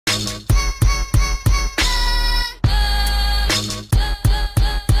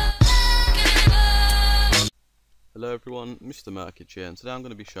everyone, Mr. Merkich here, and today I'm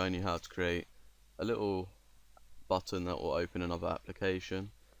going to be showing you how to create a little button that will open another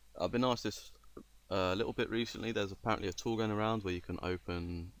application. I've been asked this a little bit recently. There's apparently a tool going around where you can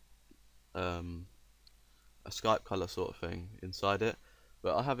open a Skype color sort of thing inside it,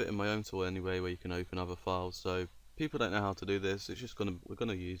 but I have it in my own tool anyway where you can open other files. So people don't know how to do this. It's just we're going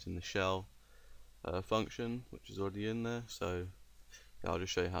to use in the shell function, which is already in there. So yeah, I'll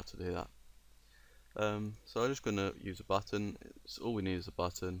just show you how to do that. So I'm just going to use a button. All we need is a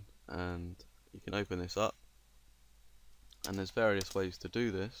button, and you can open this up, and there's various ways to do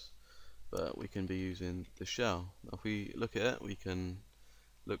this, but we can be using the shell. Now if we look at it, we can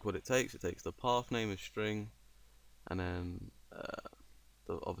look what it takes. It takes the path name as string, and then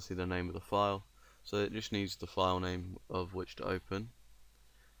obviously the name of the file. So it just needs the file name of which to open.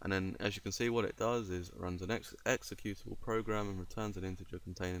 And then, as you can see, what it does is it runs an executable program and returns an integer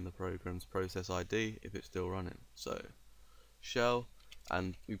containing the program's process ID if it's still running. So shell,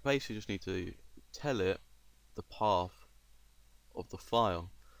 and we basically just need to tell it the path of the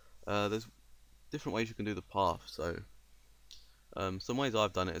file. There's different ways you can do the path. So some ways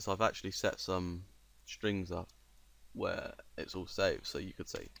I've done it is I've actually set some strings up where it's all saved. So you could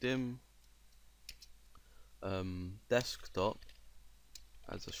say dim desktop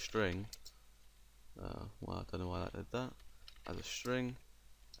as a string. Well, I don't know why that did that. As a string,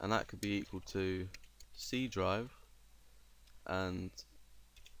 and that could be equal to C drive, and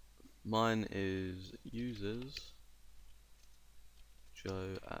mine is users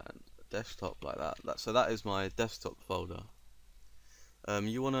Joe and desktop, like that. So that is my desktop folder.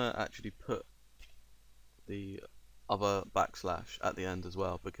 You want to actually put the other backslash at the end as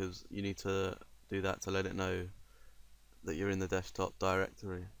well, because you need to do that to let it know that you're in the desktop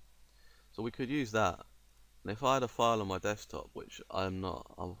directory. So we could use that, and if I had a file on my desktop, which I'm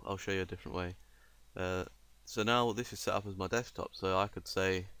not, I'll show you a different way. So now this is set up as my desktop, so I could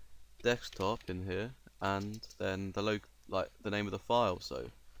say desktop in here, and then the name of the file, so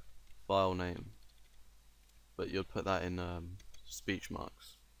file name, but you'd put that in speech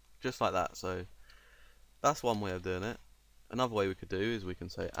marks, just like that. So that's one way of doing it. Another way we could do is we can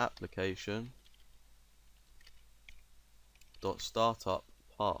say application .startup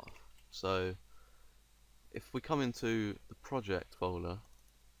path. So if we come into the project folder,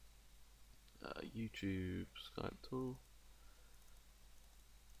 YouTube Skype tool,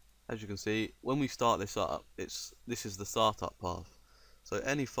 as you can see, when we start this up, this is the startup path. So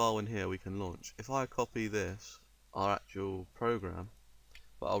any file in here we can launch. If I copy this, our actual program,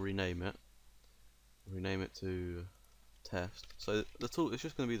 but I'll rename it to test. So the tool, it's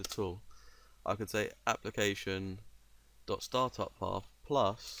just going to be the tool. I could say application .startup path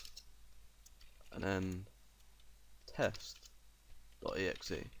plus, and then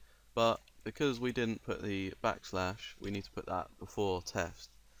test.exe, but because we didn't put the backslash, we need to put that before test.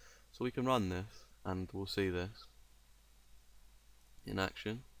 So we can run this and we'll see this in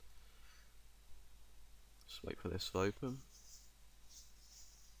action. Just wait for this to open.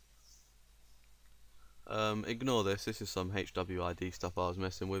 Ignore this is some HWID stuff I was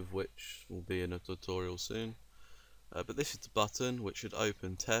messing with, which will be in a tutorial soon. But this is the button which should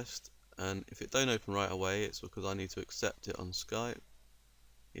open test, and if it don't open right away, it's because I need to accept it on Skype.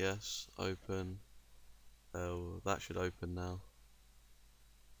 Yes, open. Oh, that should open now,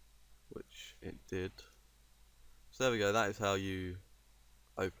 which it did. So there we go. That is how you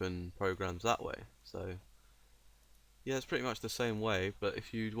open programs that way. So yeah, it's pretty much the same way, but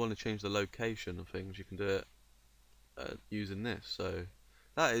if you want to change the location of things, you can do it using this. So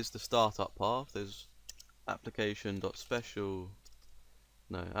that is the startup path. There's application.special,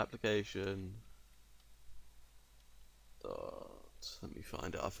 no, application dot, let me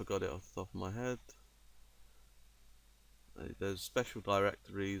find it, I forgot it off the top of my head. There's special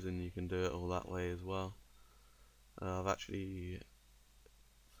directories, and you can do it all that way as well. I've actually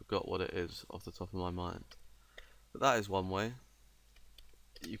forgot what it is off the top of my mind, but that is one way.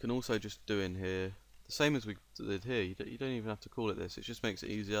 You can also just do in here the same as we did here. You don't even have to call it this, it just makes it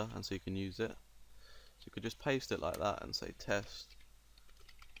easier, and so you can use it. So you could just paste it like that and say test.exe,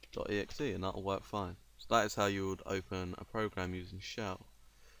 and that'll work fine. So that is how you would open a program using shell.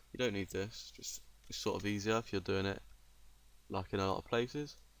 You don't need this, just it's sort of easier if you're doing it like in a lot of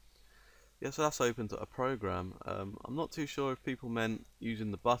places. Yeah, so that's open to a program. I'm not too sure if people meant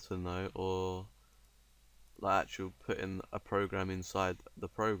using the button though, or like actual putting a program inside the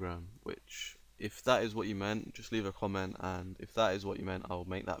program, which if that is what you meant, just leave a comment, and if that is what you meant, I'll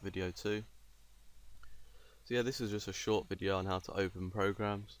make that video too. So yeah, this is just a short video on how to open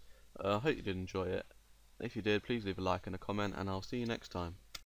programs. I hope you did enjoy it. If you did, please leave a like and a comment, and I'll see you next time.